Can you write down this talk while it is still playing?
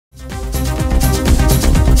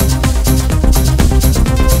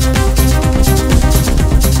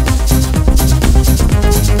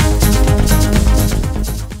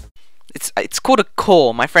called a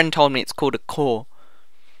core. My friend told me it's called a core.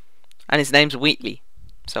 And his name's Wheatley.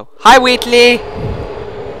 So, hi Wheatley!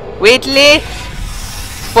 Wheatley!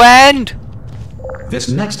 Friend! This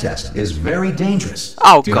next test is very dangerous.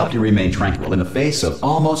 Oh, to God. help you remain tranquil in the face of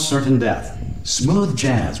almost certain death, smooth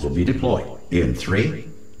jazz will be deployed in 3,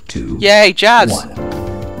 2, Yay, jazz! 1.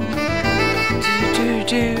 Do, do,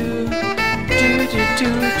 do, do, do,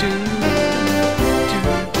 do.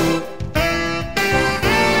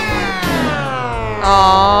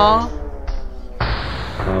 Aww.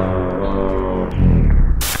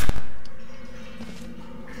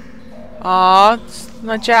 Aww, it's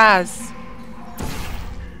my jazz.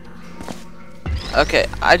 Okay,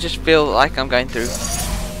 I just feel like I'm going through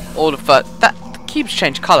all the that the cubes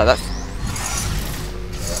change colour. That's.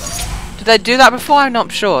 Did they do that before? I'm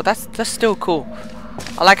not sure. That's still cool.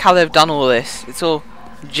 I like how they've done all this. It's all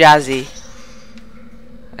jazzy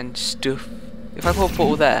and stuff. If I put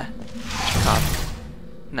all there, which I can't.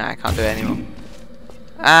 Nah, I can't do it anymore.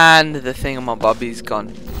 And the thing on my bobby's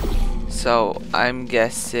gone. So I'm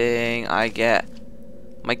guessing I get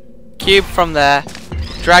my cube from there,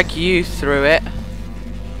 drag you through it.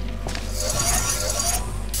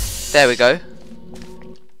 There we go.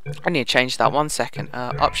 I need to change that 1 second.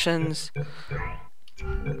 Options.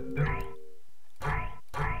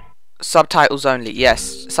 Subtitles only.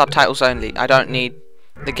 Yes, subtitles only. I don't need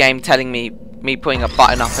the game telling me putting a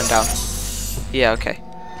button up and down. Yeah, okay.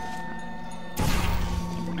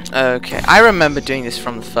 Okay, I remember doing this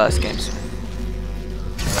from the first games.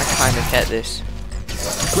 I kind of get this.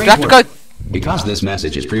 Do I have to go? Because this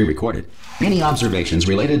message is pre-recorded, any observations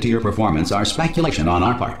related to your performance are speculation on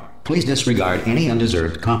our part. Please disregard any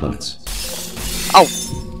undeserved compliments. Oh,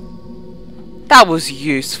 that was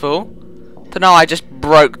useful. To know I just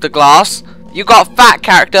broke the glass. You got fat,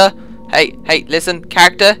 character. Hey, listen,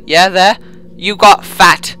 character. Yeah, there. You got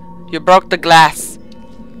fat. You broke the glass.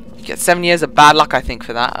 You get 7 years of bad luck, I think,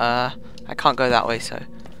 for that. I can't go that way, so.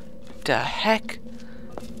 The heck?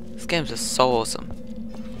 These games are so awesome.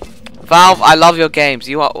 Valve, I love your games.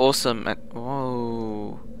 You are awesome.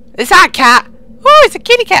 Whoa. Is that a cat? Oh, it's a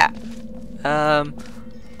kitty cat.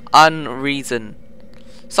 Unreason.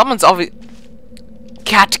 Someone's obvious.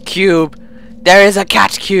 Cat cube. There is a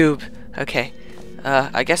cat cube. Okay.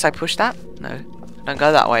 I guess I push that? No. Don't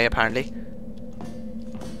go that way, apparently.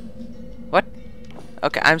 What?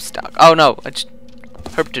 Okay, I'm stuck. Oh no, I just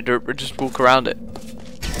herp to derp or just walk around it.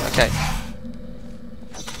 Okay.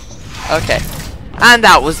 Okay. And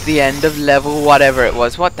that was the end of level whatever it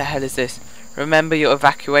was. What the hell is this? Remember your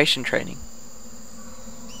evacuation training.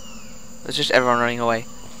 There's just everyone running away.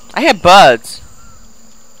 I hear birds.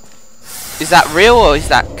 Is that real or is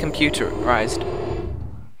that computerized?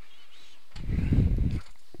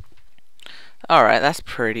 Alright, that's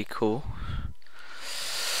pretty cool.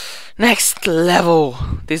 Next level.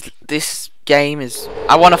 This game is.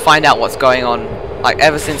 I want to find out what's going on. Like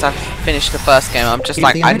ever since I've finished the first game, I'm just If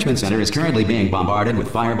like. the enrichment center is currently being bombarded with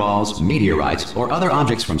fireballs, meteorites, or other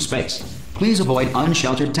objects from space, please avoid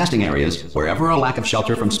unsheltered testing areas wherever a lack of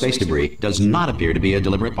shelter from space debris does not appear to be a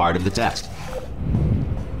deliberate part of the test.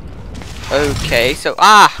 Okay, so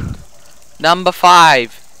number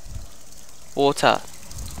 5, water.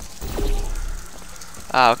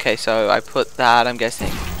 Okay, so I put that. I'm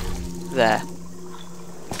guessing there.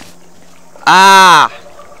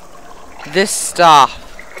 This stuff.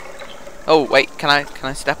 Oh wait, can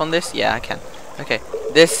I step on this? Yeah, I can. Okay,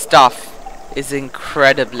 this stuff is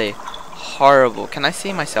incredibly horrible. Can I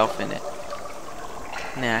see myself in it?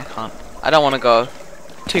 Nah, I can't. I don't want to go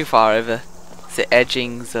too far over the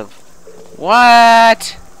edgings of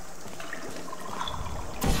what?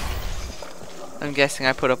 I'm guessing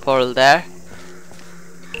I put a portal there.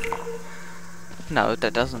 No,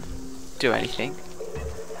 that doesn't do anything.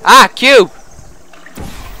 Cube!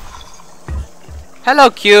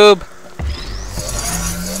 Hello, cube!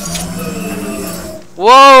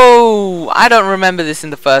 Whoa! I don't remember this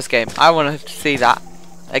in the first game. I want to see that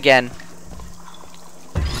again.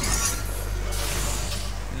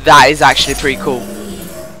 That is actually pretty cool.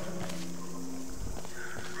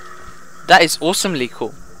 That is awesomely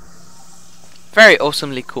cool. Very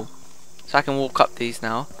awesomely cool. So I can walk up these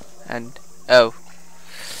now. And, oh.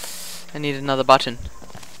 I need another button.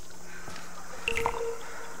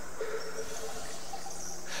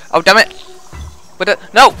 Oh, damn it!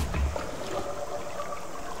 No!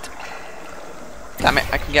 Damn it,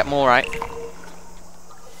 I can get more, right?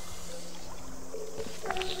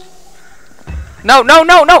 No, no,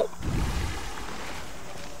 no, no!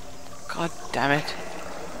 God damn it.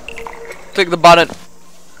 Click the button.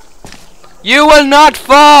 You will not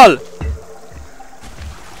fall!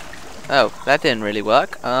 Oh, that didn't really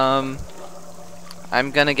work.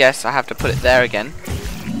 I'm gonna guess I have to put it there again.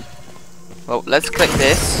 Well, let's click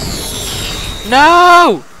this.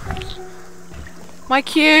 No! My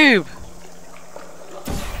cube!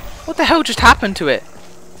 What the hell just happened to it?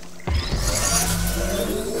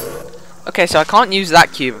 Okay, so I can't use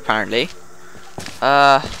that cube apparently.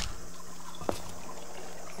 What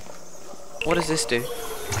does this do?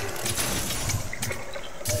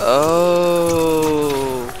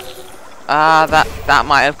 Oh. That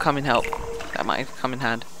might have come in help. That might have come in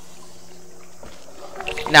hand.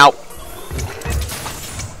 Now.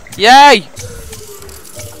 Yay!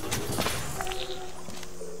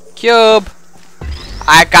 Cube!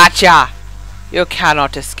 I gotcha! You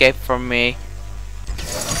cannot escape from me.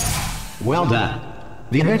 Well done.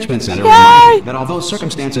 The Enrichment Center reminds you that although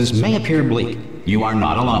circumstances may appear bleak, you are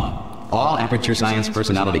not alone. All Aperture Science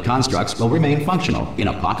personality constructs will remain functional in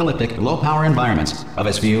apocalyptic, low-power environments of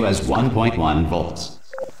as few as 1.1 volts.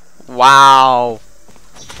 Wow.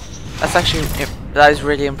 That is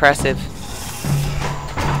really impressive.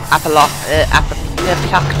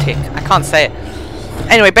 Apoplectic. I can't say it.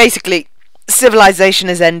 Anyway, basically, civilization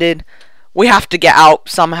has ended. We have to get out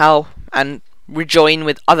somehow and rejoin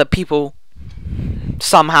with other people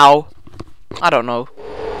somehow. I don't know.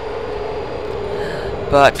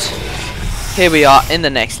 But here we are in the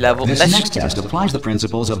next level. This next test applies the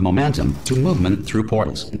principles of momentum to movement through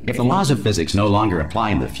portals. If the laws of physics no longer apply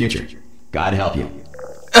in the future, God help you.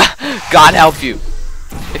 God help you.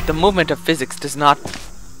 If the movement of physics does not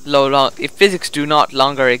if physics do not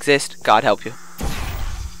longer exist, God help you.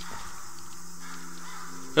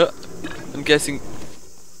 I'm guessing.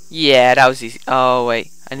 Yeah, that was easy. Oh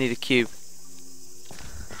wait, I need a cube.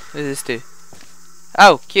 What does this do?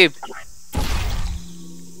 Oh, cube.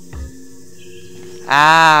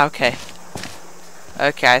 Ah, okay.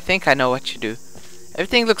 Okay, I think I know what you do.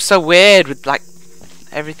 Everything looks so weird with like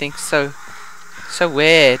everything so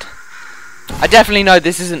weird. I definitely know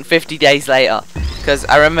this isn't 50 days later because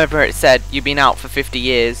I remember it said you've been out for 50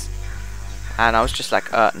 years, and I was just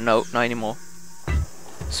like, no, not anymore.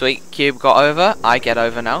 Sweet, Cube got over. I get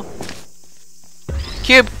over now.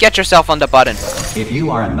 Cube, get yourself on the button. If you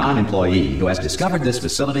are a non-employee who has discovered this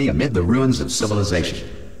facility amid the ruins of civilization,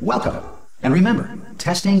 welcome. And remember,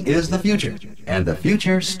 testing is the future, and the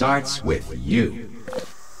future starts with you.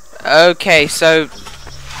 Okay, so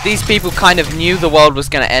these people kind of knew the world was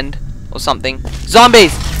gonna end, or something.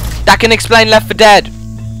 Zombies! That can explain Left 4 Dead!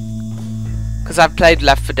 Because I've played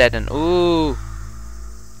Left 4 Dead, and ooh,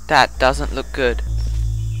 that doesn't look good.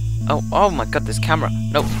 Oh my god, this camera.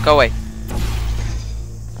 No, go away.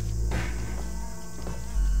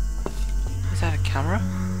 Is that a camera?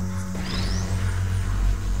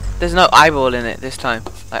 There's no eyeball in it this time.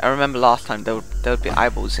 Like, I remember last time there would be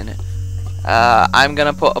eyeballs in it. I'm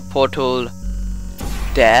gonna put a portal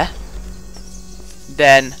there.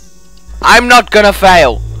 Then I'm not gonna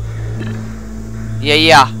fail.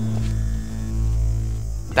 Yeah.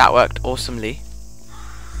 That worked awesomely.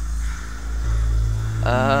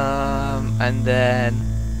 And then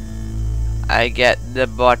I get the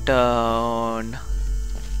button.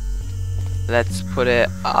 Let's put it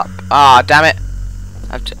up. Ah, damn it.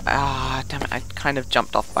 Damn it, I kind of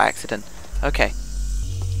jumped off by accident. Okay.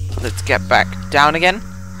 Let's get back down again.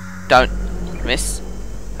 Don't miss.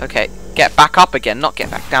 Okay, get back up again, not get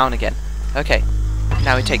back down again. Okay.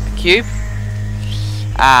 Now we take the cube.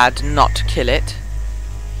 Do not kill it.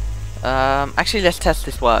 Actually, let's test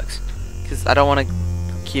this works. Because I don't want a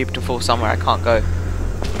cube to fall somewhere I can't go.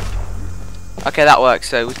 Okay, that works,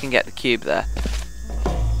 so we can get the cube there.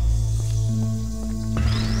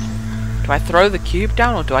 Do I throw the cube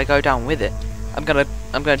down or do I go down with it? I'm gonna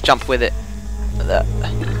jump with it. There.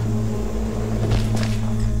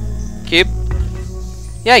 Cube.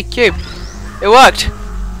 Yay, cube. It worked.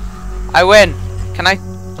 I win. Can I?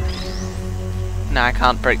 No, I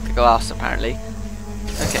can't break the glass apparently.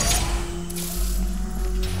 Okay.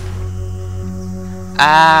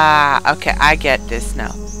 Ah, okay, I get this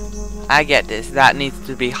now. I get this. That needs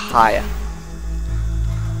to be higher.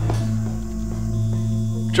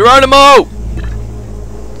 Geronimo!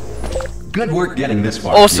 Good work getting this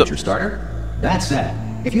far, awesome. Future Starter. That said,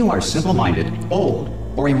 if you are simple-minded, old,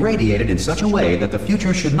 or irradiated in such a way that the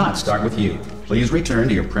future should not start with you, please return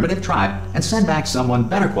to your primitive tribe and send back someone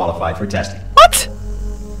better qualified for testing. What?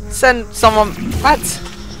 Send someone... What?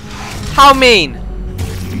 How mean?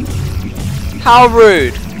 How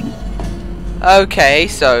rude? Okay,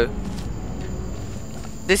 so...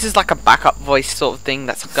 This is like a backup voice sort of thing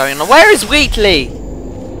that's going on. Where is Wheatley?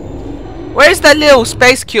 Where's that little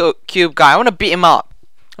space cube guy? I want to beat him up.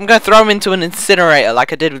 I'm going to throw him into an incinerator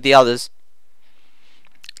like I did with the others.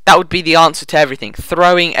 That would be the answer to everything.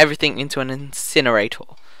 Throwing everything into an incinerator.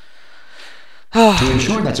 To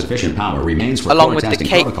ensure that sufficient power remains for Along core with the testing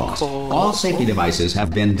cake protocols, core. all safety devices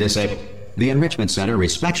have been disabled. The Enrichment Center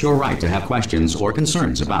respects your right to have questions or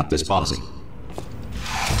concerns about this policy.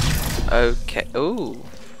 Okay. Ooh.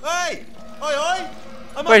 Hey! Oi, oi!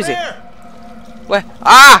 I'm Where up is it? here! Where?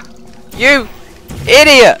 Ah! You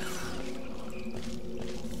idiot!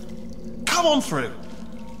 Come on through!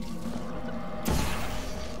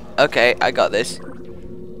 Okay, I got this.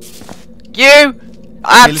 You listen,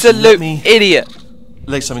 absolute let me- idiot.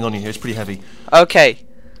 Lay something on you here, it's pretty heavy. Okay.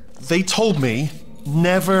 They told me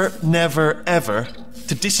never, never, ever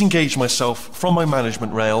to disengage myself from my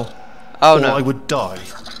management rail Oh or no. I would die.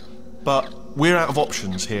 But we're out of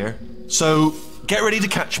options here. So get ready to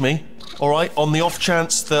catch me, alright? On the off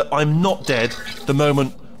chance that I'm not dead the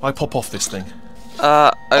moment I pop off this thing.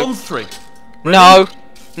 On 3. No.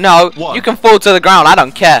 No. What? You can fall to the ground. I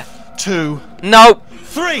don't care. 2. No.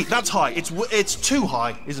 3! That's high. It's too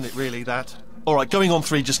high, isn't it, really, that? Alright, going on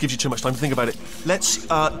 3 just gives you too much time to think about it. Let's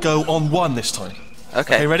go on 1 this time.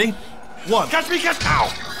 Okay. Okay, ready? 1. Catch me, catch...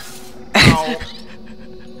 Ow! Ow.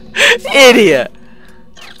 Idiot.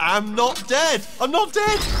 I'm not dead! I'm not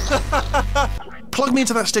dead! Plug me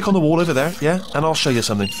into that stick on the wall over there, yeah? And I'll show you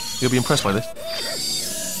something. You'll be impressed by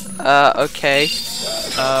this. Okay.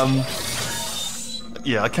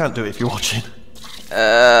 Yeah, I can't do it if you're watching.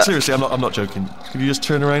 Seriously, I'm not joking. Could you just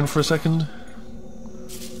turn around for a second?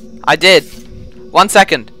 I did. 1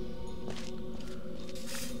 second.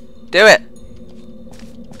 Do it.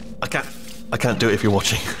 I can't do it if you're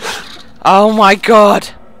watching. Oh my god.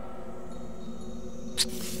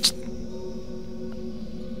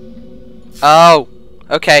 Oh.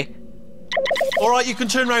 Okay. Alright, you can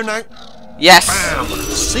turn around now. Yes. Bam!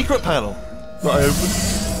 Secret panel. That I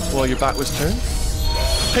opened while your back was turned.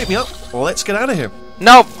 Pick me up. Let's get out of here.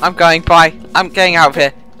 No. I'm going. Bye. I'm getting out of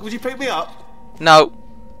here. Would you pick me up? No.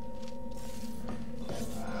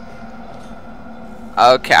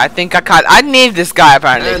 Okay. I think I can't. I need this guy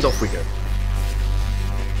apparently. And off we go.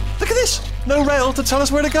 Look at this! No rail to tell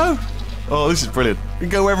us where to go. Oh, this is brilliant. We can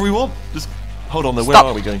go wherever we want. Just hold on though. Where Stop.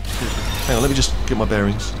 are we going? Hang on, let me just get my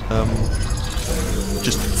bearings.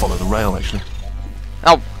 Just follow the rail, actually.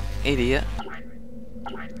 Oh, idiot.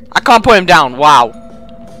 I can't put him down. Wow.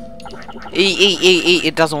 E.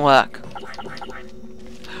 It doesn't work.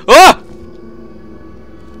 Ah!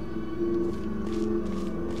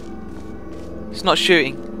 It's not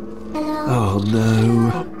shooting. Oh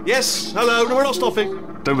no. Yes, hello. No, we're not stopping.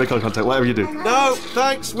 Don't make eye contact, whatever you do. No,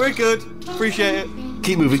 thanks. We're good. Appreciate it.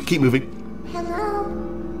 Keep moving. Keep moving. Hello,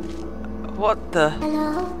 What the?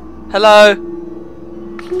 hello, Hello?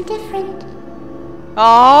 I'm different.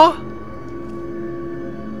 Aww.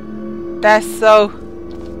 That's so...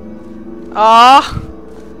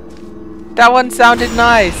 Aww. That one sounded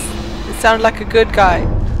nice. It sounded like a good guy.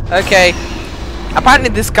 Okay. Apparently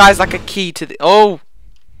this guy's like a key to the... Oh.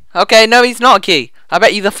 Okay, no, he's not a key. I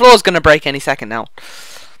bet you the floor's gonna break any second now.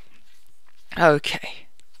 Okay.